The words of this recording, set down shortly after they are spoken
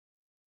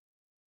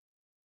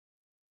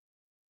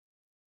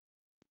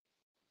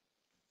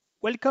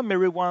Welcome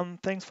everyone,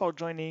 thanks for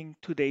joining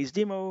today's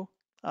demo.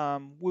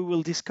 We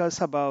will discuss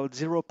about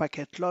zero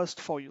packet loss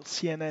for your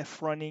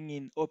CNF running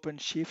in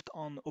OpenShift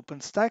on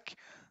OpenStack.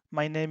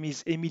 My name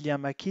is Emilia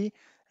Maki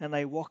and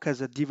I work as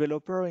a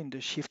developer in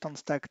the Shift on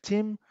Stack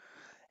team,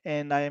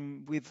 and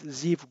I'm with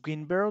Ziv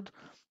Greenberg,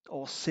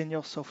 our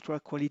senior software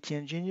quality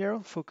engineer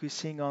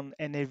focusing on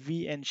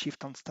NFV and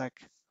Shift on Stack.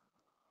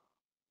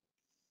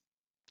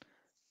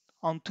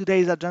 On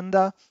today's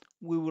agenda,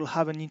 we will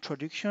have an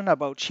introduction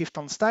about Shift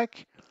on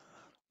Stack.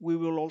 We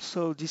will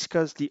also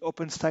discuss the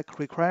OpenStack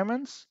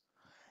requirements,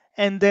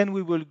 and then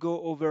we will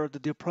go over the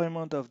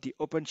deployment of the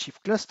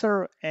OpenShift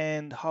cluster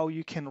and how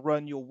you can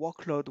run your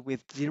workload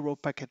with zero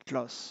packet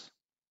loss.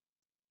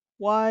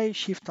 Why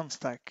Shift on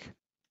Stack?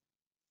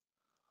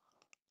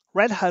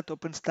 Red Hat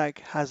OpenStack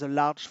has a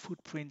large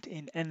footprint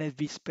in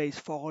NFV space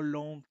for a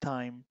long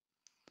time.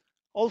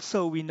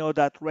 Also, we know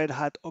that Red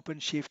Hat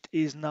OpenShift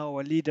is now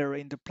a leader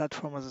in the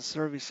platform as a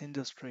service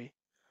industry.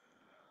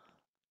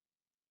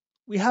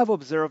 We have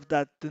observed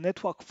that the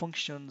network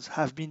functions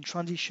have been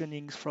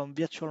transitioning from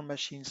virtual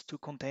machines to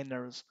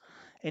containers.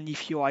 And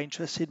if you are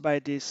interested by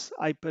this,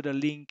 I put a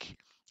link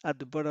at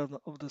the bottom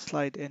of the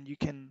slide and you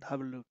can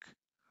have a look.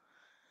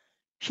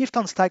 Shift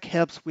on Stack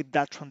helps with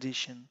that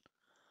transition.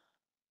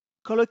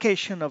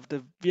 Collocation of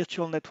the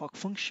virtual network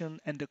function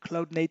and the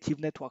cloud native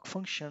network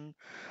function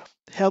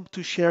help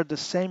to share the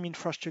same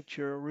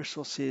infrastructure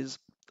resources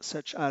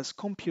such as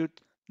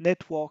compute,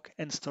 network,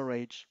 and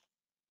storage.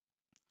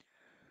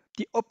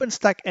 The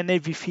OpenStack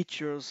NAV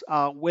features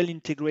are well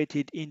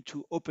integrated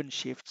into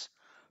OpenShift.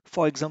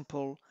 For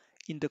example,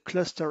 in the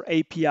cluster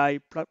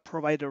API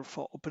provider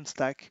for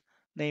OpenStack,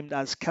 named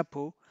as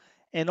Capo,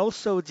 and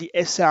also the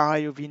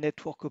SR-IOV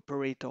network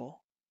operator.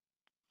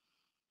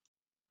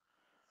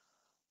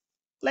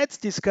 Let's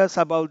discuss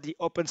about the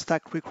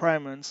OpenStack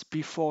requirements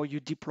before you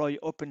deploy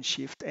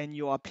OpenShift and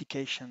your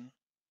application.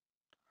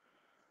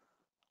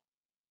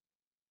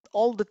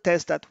 All the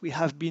tests that we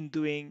have been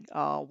doing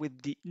are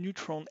with the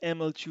Neutron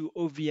ML2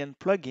 OVN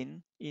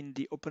plugin in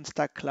the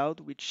OpenStack cloud,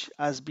 which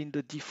has been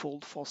the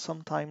default for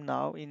some time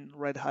now in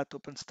Red Hat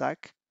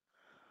OpenStack.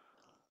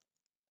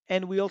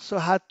 And we also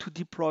had to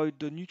deploy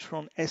the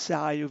Neutron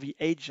SR-IOV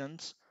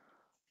agents,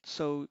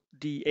 so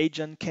the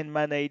agent can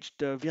manage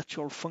the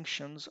virtual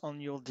functions on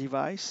your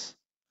device.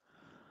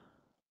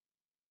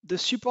 The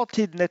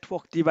supported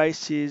network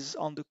devices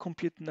on the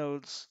compute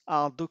nodes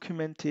are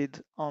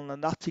documented on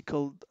an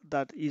article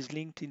that is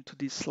linked into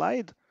this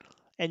slide,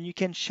 and you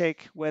can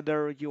check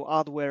whether your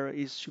hardware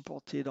is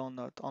supported or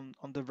not on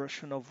the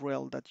version of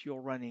RHEL that you're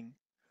running.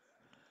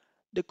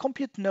 The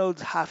compute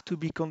nodes have to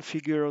be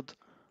configured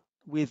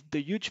with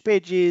the huge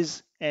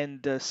pages and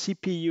the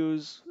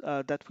CPUs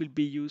that will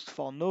be used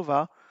for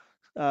Nova,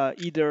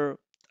 either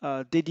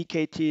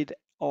dedicated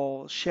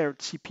or shared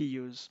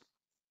CPUs.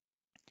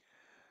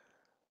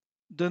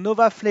 The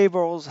Nova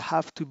flavors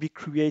have to be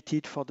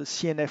created for the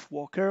CNF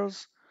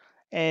workers,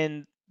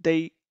 and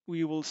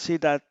we will see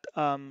that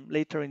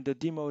later in the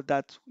demo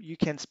that you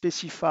can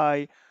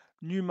specify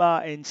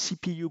NUMA and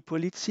CPU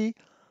policy,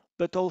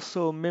 but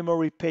also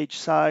memory page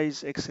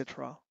size,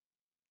 etc.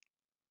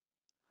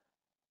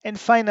 And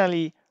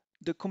finally,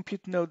 the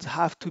compute nodes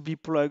have to be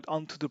plugged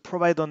onto the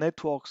provider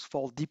networks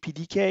for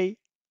DPDK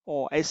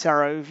or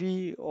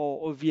SR-IOV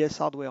or OVS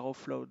Hardware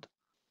Offload.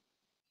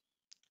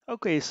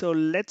 Okay, so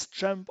let's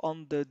jump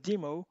on the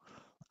demo.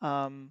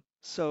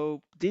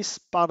 So this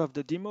part of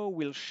the demo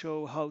will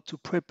show how to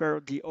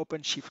prepare the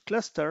OpenShift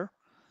cluster,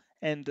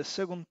 and the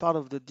second part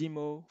of the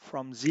demo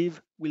from Ziv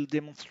will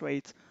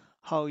demonstrate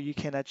how you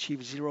can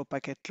achieve zero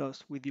packet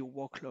loss with your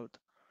workload.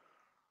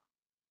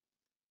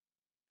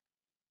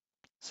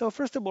 So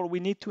first of all, we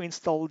need to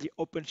install the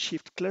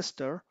OpenShift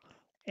cluster,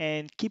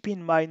 and keep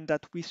in mind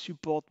that we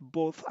support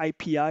both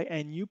IPI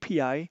and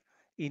UPI.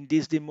 In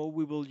this demo,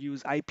 we will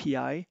use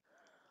IPI.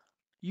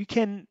 You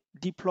can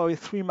deploy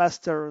 3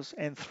 masters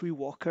and 3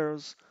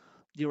 workers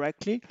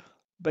directly,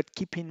 but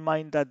keep in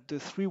mind that the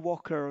 3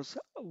 workers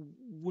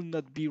will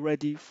not be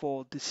ready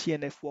for the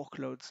CNF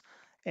workloads.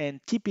 And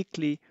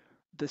typically,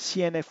 the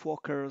CNF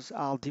workers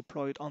are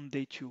deployed on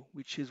day 2,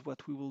 which is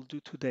what we will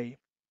do today.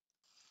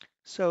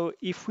 So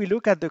if we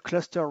look at the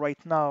cluster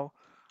right now,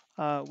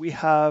 we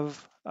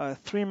have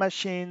 3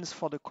 machines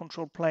for the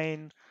control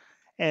plane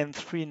and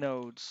 3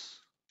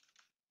 nodes.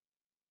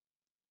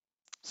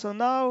 So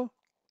now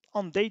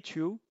on day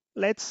 2,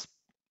 let's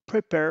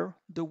prepare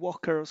the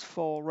workers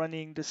for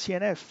running the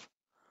CNF.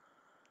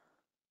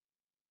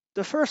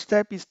 The first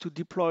step is to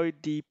deploy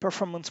the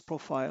performance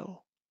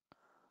profile.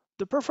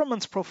 The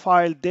performance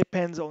profile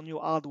depends on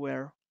your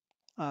hardware.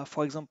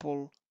 For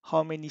example,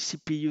 how many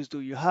CPUs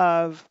do you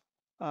have,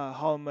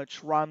 how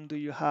much RAM do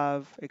you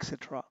have,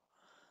 etc.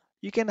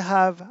 You can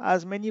have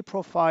as many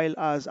profiles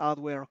as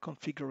hardware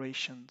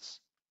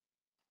configurations.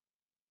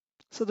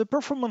 So the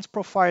performance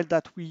profile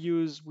that we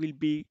use will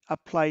be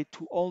applied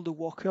to all the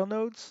worker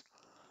nodes.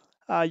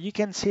 You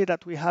can see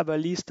that we have a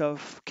list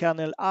of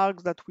kernel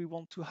args that we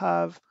want to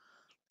have,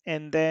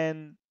 and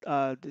then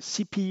the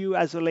CPU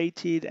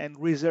isolated and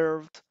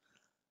reserved,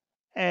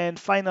 And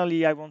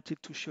finally, I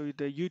wanted to show you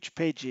the huge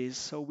pages.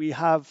 So we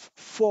have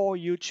 4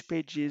 huge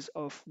pages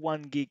of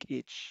 1 gig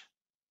each.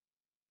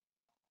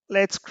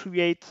 Let's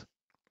create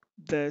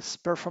this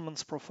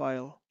performance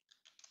profile.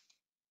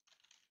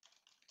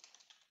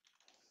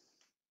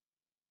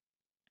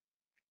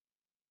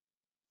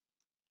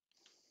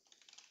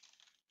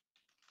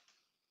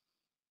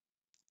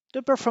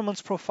 The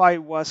performance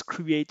profile was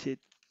created,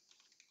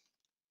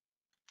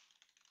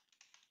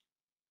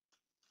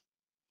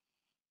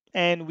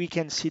 and we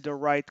can see the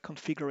right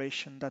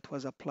configuration that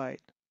was applied.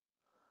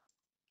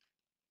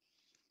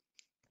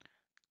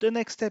 The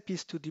next step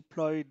is to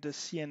deploy the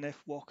CNF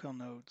worker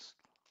nodes.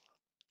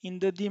 In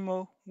the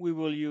demo, we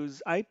will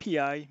use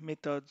IPI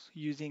methods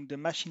using the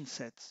machine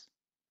sets.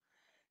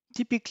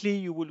 Typically,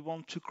 you will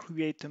want to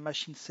create a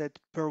machine set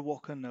per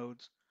worker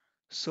node,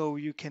 so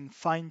you can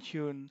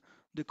fine-tune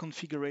the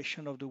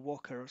configuration of the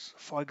workers.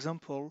 For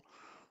example,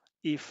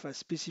 if a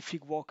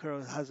specific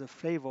worker has a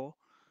flavor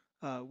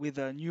with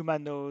a NUMA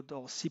node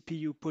or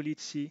CPU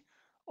policy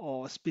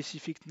or a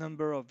specific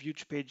number of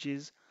huge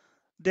pages,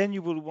 then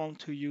you will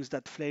want to use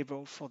that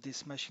flavor for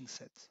this machine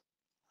set.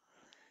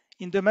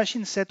 In the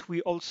machine set,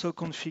 we also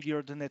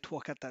configure the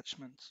network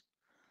attachment.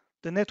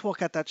 The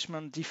network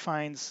attachment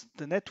defines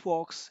the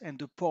networks and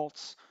the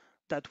ports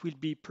that will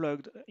be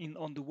plugged in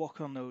on the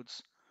worker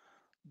nodes.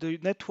 The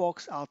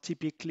networks are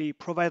typically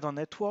provider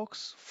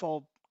networks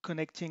for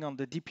connecting on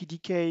the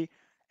DPDK,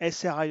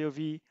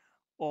 SR-IOV,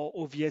 or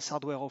OVS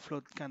Hardware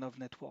Offload kind of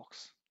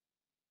networks.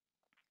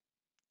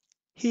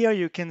 Here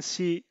you can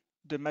see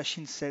the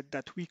machine set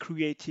that we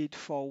created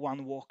for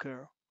one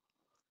worker.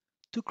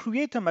 To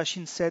create a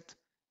machine set,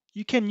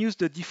 you can use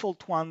the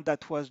default one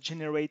that was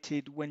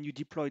generated when you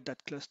deployed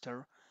that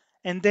cluster,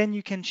 and then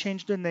you can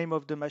change the name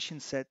of the machine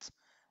set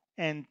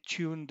and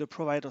tune the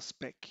provider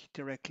spec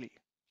directly.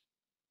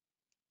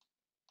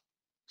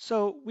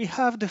 So we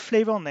have the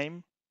flavor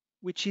name,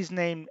 which is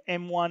named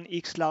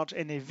M1X large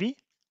NAV.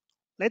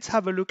 Let's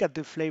have a look at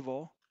the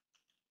flavor.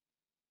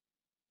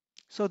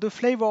 So the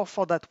flavor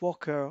for that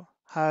worker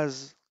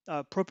has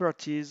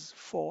properties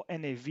for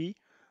NAV,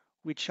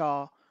 which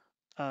are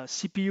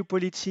CPU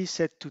policy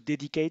set to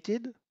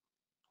dedicated.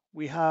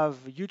 We have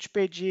huge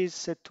pages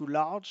set to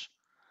large,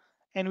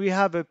 and we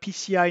have a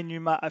PCI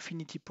NUMA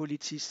affinity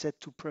policy set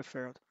to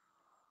preferred.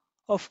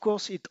 Of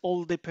course, it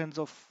all depends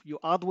of your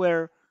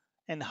hardware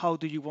and how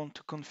do you want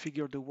to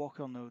configure the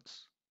worker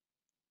nodes.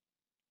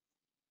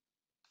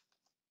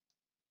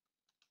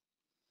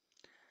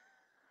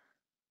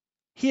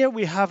 Here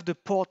we have the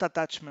port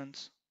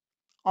attachments.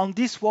 On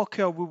this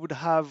worker, we would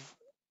have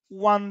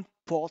one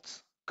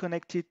port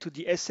connected to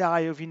the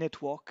SR-IOV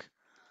network.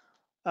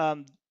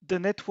 The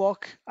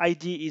network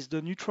ID is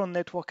the Neutron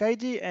network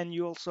ID, and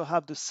you also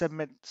have the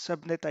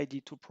subnet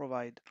ID to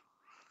provide.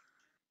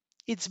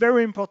 It's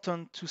very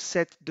important to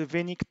set the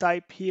VNIC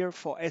type here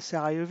for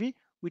SR-IOV,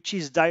 which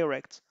is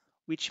direct,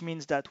 which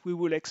means that we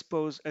will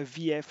expose a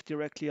VF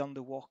directly on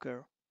the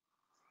worker.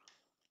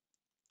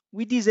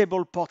 We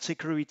disable port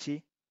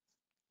security,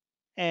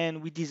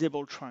 and we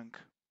disable trunk.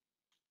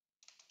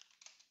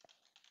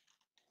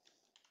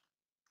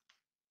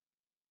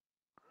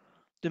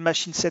 The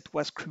machine set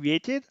was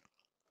created,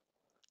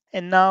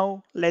 and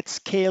now let's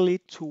scale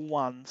it to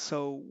 1.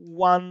 So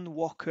 1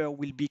 worker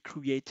will be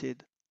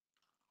created.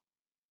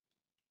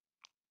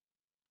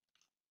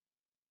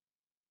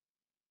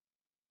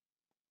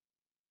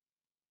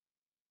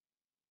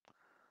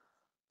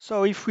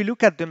 So if we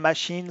look at the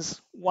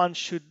machines, 1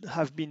 should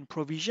have been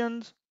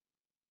provisioned.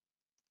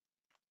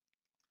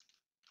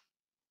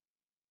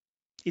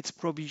 It's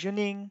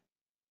provisioning.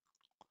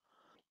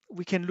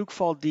 We can look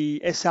for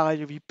the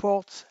SR-IOV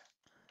port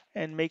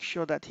and make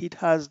sure that it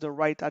has the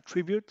right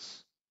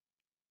attributes.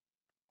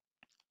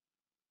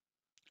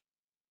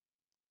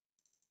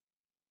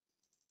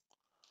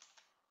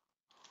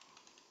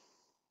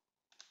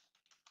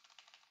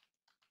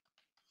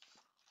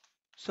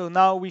 So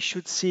now we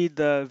should see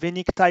the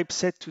VNIC type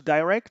set to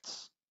direct,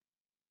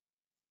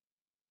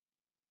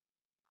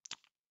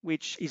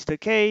 which is the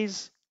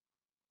case.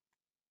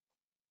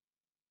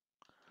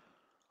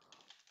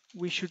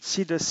 We should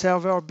see the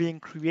server being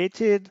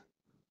created.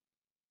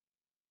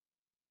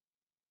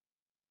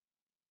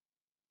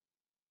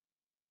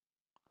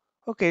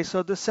 Okay,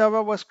 so the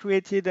server was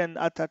created and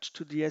attached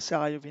to the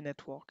SR-IOV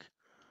network.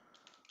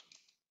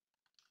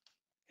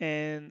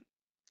 And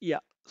yeah,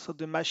 so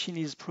the machine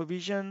is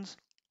provisioned,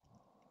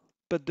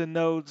 but the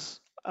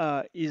nodes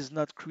is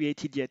not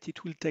created yet.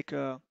 It will take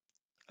a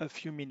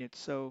few minutes.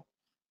 So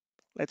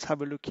let's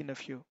have a look in a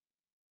few.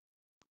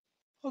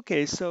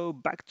 Okay, so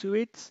back to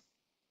it.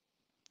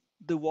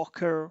 The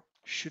worker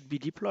should be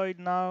deployed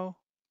now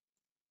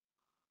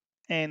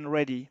and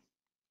ready.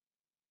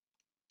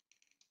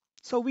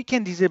 So we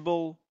can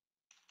disable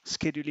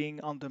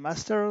scheduling on the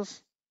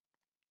masters.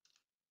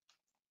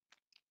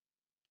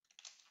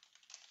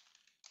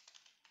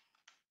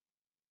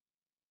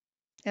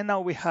 And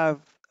now we have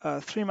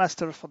 3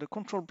 masters for the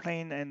control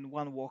plane and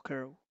 1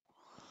 worker.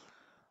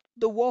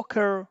 The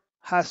worker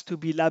has to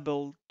be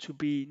labeled to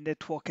be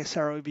network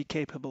SR-IOV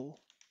capable.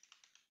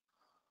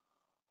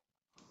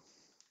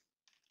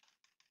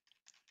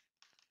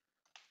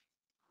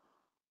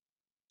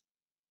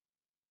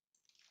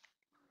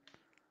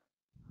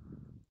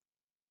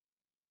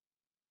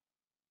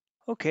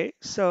 Okay,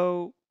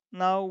 so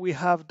now we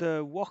have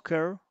the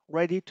worker uh,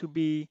 ready to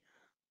be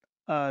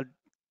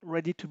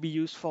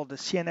used for the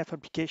CNF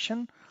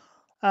application.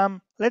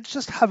 Let's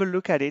just have a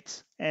look at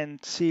it and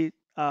see,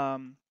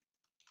 confirm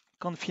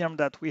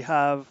that we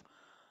have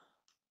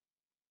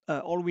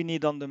all we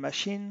need on the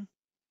machine.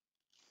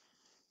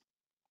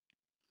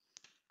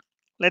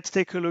 Let's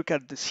take a look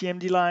at the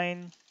CMD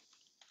line,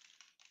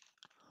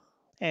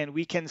 and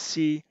we can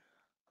see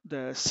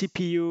the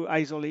CPU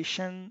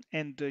isolation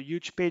and the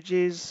huge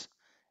pages.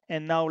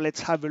 And now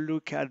let's have a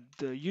look at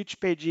the huge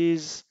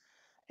pages,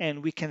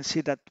 and we can see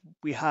that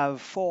we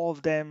have 4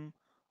 of them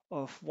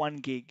of 1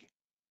 gig.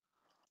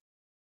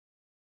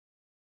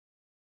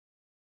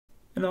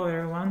 Hello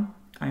everyone,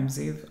 I'm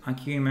Ziv, a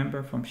QA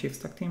member from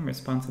ShiftStack team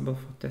responsible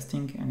for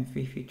testing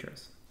NFV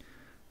features.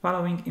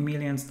 Following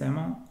Emilian's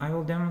demo, I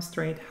will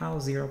demonstrate how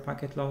zero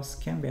packet loss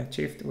can be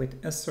achieved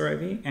with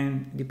SR-IOV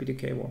and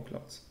DPDK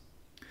workloads.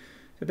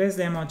 Today's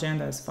demo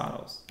agenda as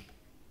follows.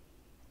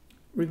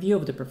 Review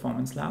of the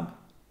performance lab,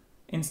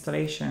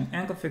 installation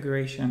and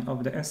configuration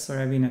of the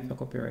SR-IOV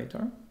network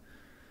operator,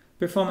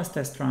 performance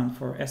test run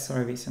for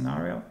SR-IOV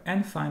scenario,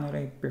 and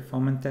finally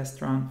performance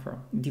test run for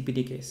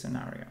DPDK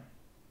scenario.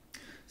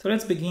 So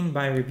let's begin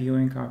by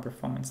reviewing our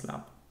performance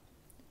lab.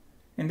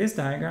 In this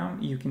diagram,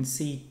 you can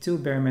see 2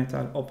 bare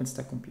metal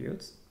OpenStack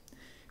computes.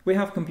 We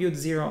have compute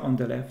 0 on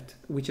the left,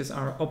 which is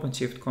our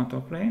OpenShift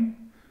control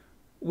plane,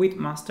 with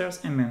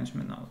masters and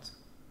management nodes.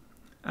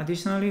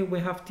 Additionally, we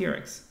have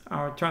T-Rex,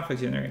 our traffic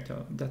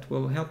generator, that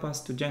will help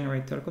us to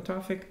generate telco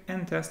traffic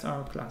and test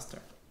our cluster.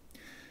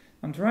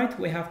 On the right,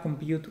 we have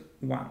compute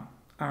 1,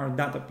 our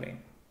data plane,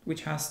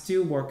 which has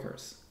 2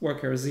 workers,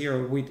 worker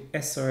 0 with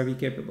SR-IOV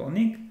capable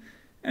NIC,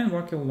 and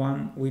worker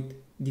 1 with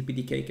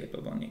DPDK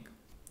capable NIC.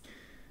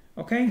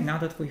 Okay, now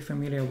that we're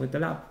familiar with the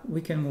lab,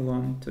 we can move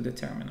on to the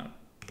terminal.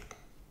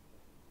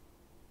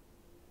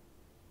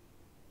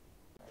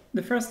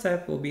 The first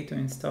step will be to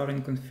install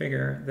and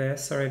configure the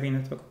SR-IOV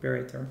network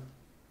operator,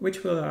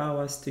 which will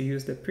allow us to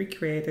use the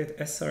pre-created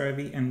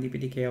SR-IOV and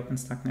DPDK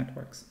OpenStack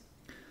networks.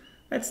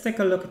 Let's take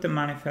a look at the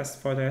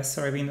manifest for the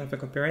SR-IOV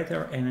network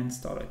operator and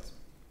install it.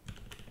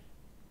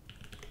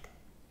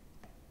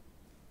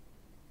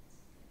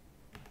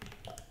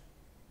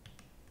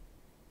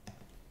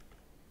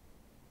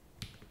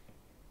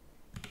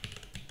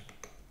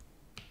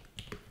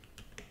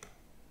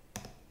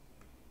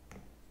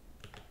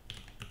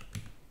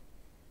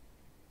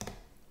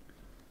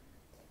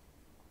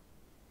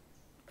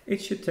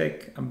 It should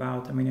take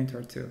about a minute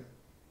or 2.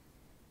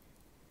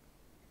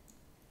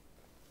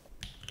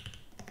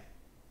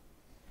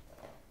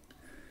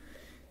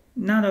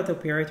 Now that the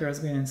operator has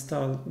been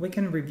installed, we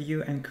can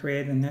review and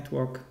create the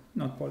network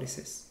node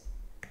policies.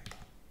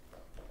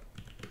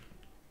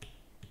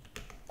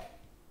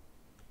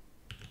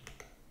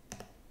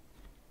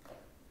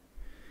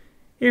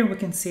 Here we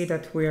can see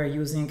that we are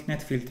using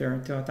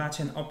NetFilter to attach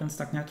an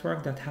OpenStack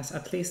network that has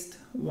at least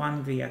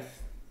 1 VF.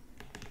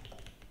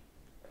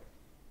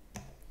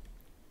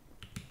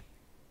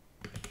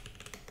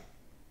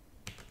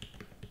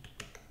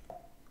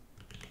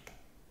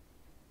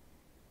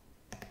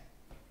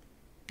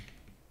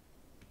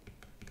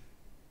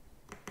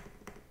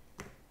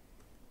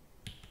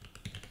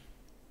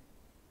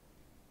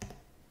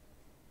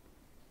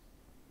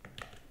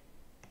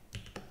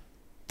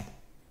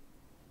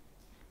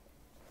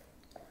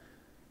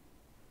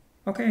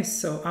 Okay,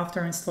 so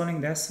after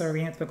installing the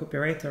SR-IOV network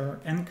operator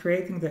and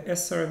creating the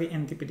SR-IOV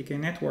and DPDK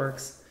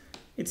networks,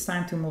 it's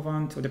time to move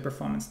on to the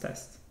performance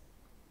test.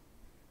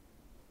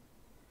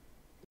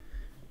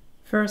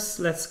 First,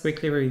 let's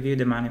quickly review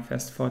the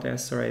manifest for the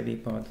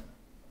SR-IOV pod.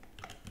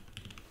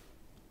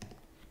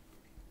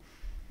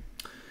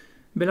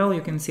 Below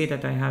you can see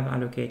that I have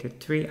allocated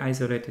 3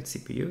 isolated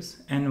CPUs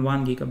and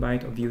 1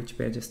 GB of huge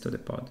pages to the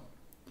pod.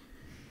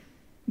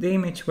 The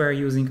image we're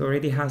using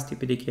already has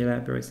DPDK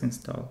libraries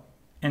installed.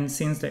 And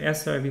since the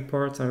SR-IOV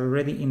ports are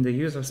already in the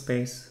user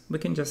space, we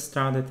can just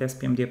start the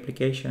TestPMD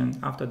application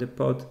after the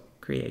pod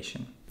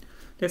creation.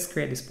 Let's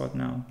create this pod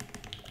now.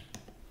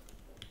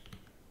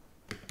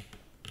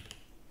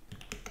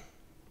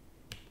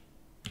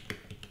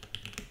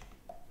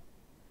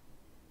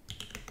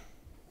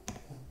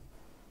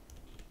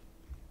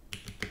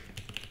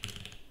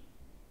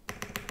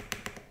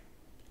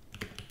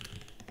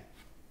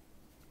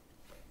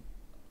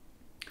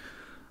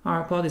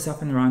 Our pod is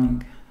up and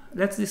running.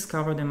 Let's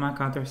discover the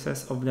MAC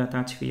addresses of the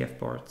attached VF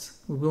ports.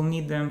 We will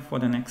need them for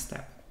the next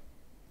step.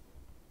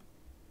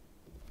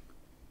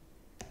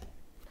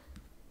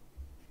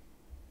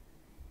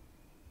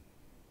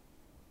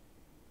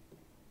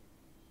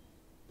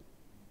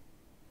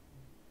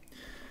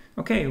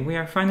 Okay, we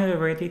are finally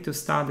ready to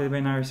start the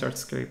binary search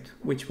script,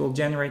 which will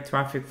generate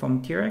traffic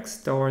from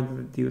T-Rex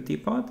toward the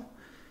DOT pod.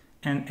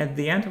 And at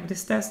the end of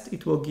this test,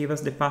 it will give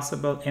us the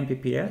possible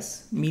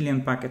MPPS,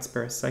 million packets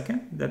per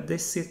second, that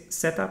this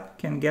setup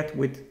can get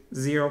with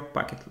 0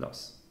 packet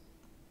loss.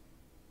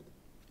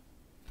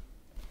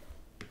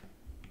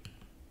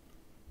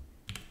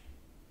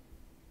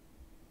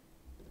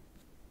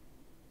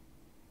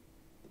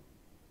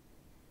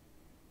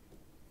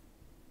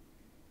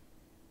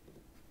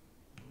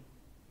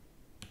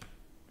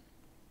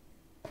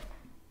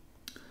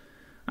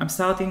 I'm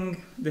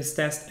starting this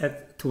test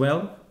at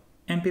 12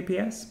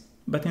 Mbps,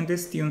 but in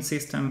this tuned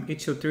system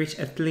it should reach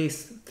at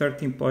least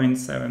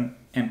 13.7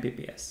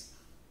 Mbps.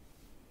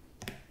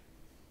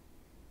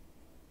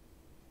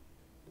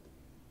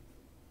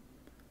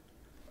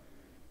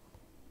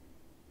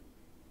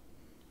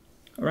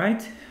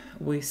 Right,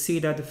 we see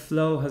that the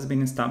flow has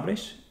been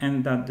established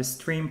and that the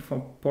stream for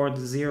port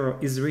 0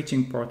 is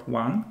reaching port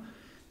 1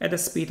 at a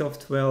speed of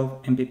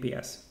 12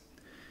 Mbps,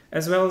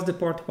 as well as the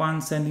port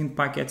 1 sending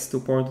packets to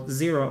port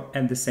 0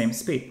 at the same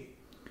speed.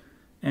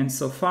 And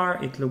so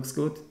far it looks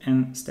good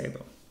and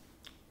stable.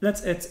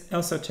 Let's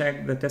also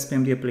check the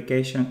TestPMD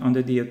application on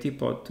the DOT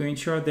pod to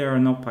ensure there are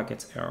no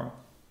packets error.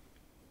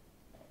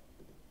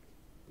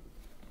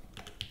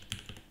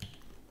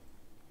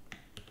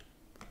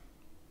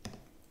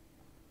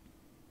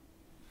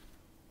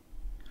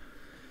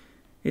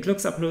 It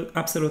looks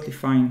absolutely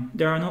fine.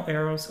 There are no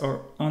errors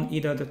on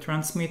either the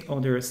transmit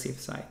or the receive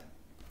side.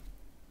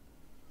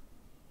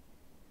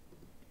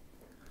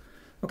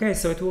 Okay,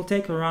 so it will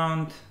take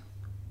around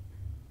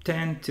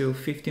 10 to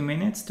 50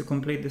 minutes to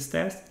complete this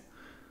test.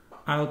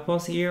 I'll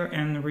pause here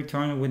and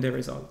return with the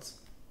results.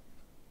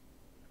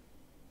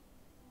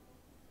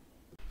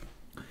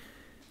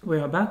 We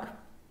are back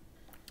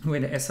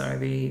with the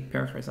SR-IOV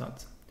perf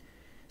results.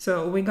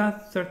 So we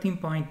got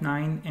 13.9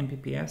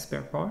 Mbps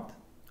per port,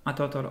 a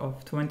total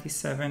of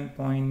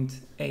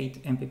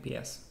 27.8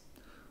 Mbps.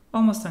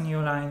 Almost a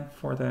new line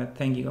for the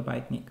 10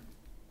 GB NIC.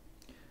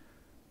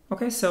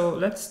 Okay, so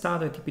let's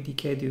start the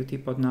DPDK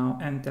DOT pod now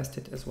and test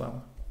it as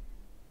well.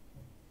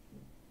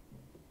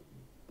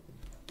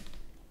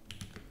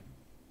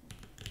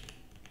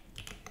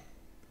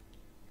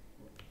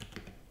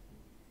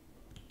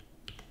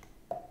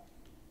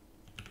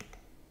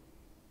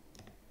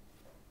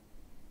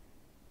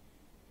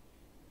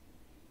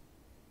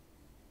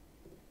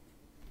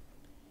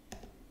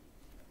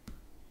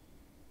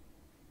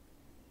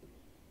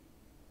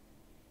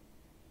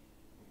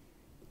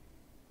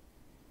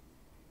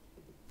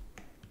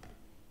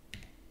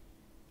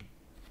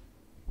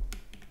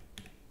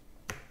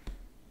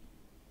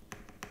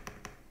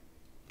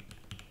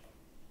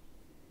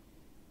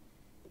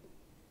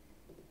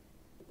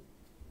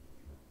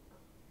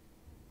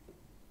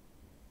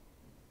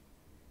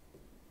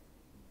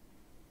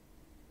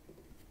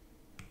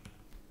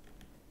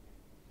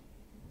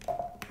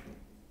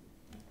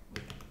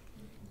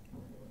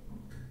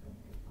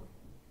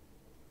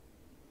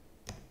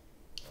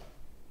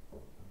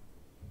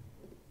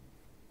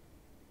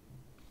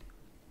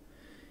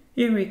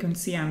 Here we can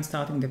see I'm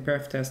starting the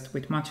perf test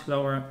with much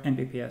lower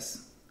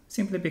Mbps,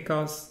 simply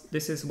because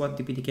this is what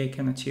DPDK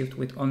can achieve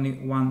with only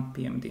one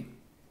PMD.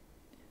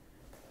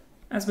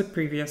 As with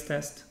previous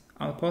test,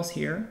 I'll pause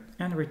here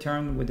and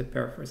return with the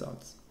perf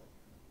results.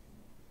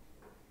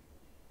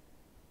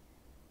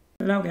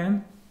 Hello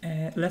again,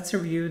 let's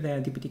review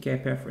the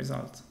DPDK perf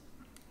results.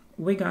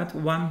 We got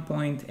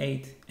 1.8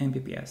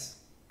 Mbps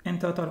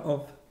and total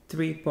of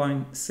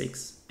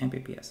 3.6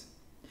 Mbps.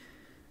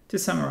 To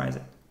summarize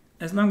it,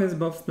 as long as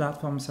both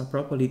platforms are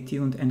properly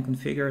tuned and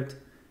configured,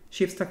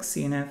 ShiftStack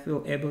CNF will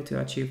be able to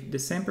achieve the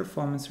same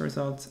performance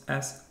results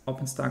as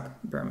OpenStack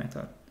bare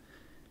metal.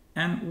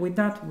 And with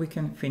that, we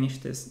can finish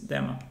this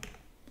demo.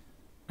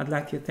 I'd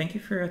like to thank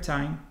you for your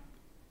time.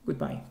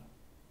 Goodbye.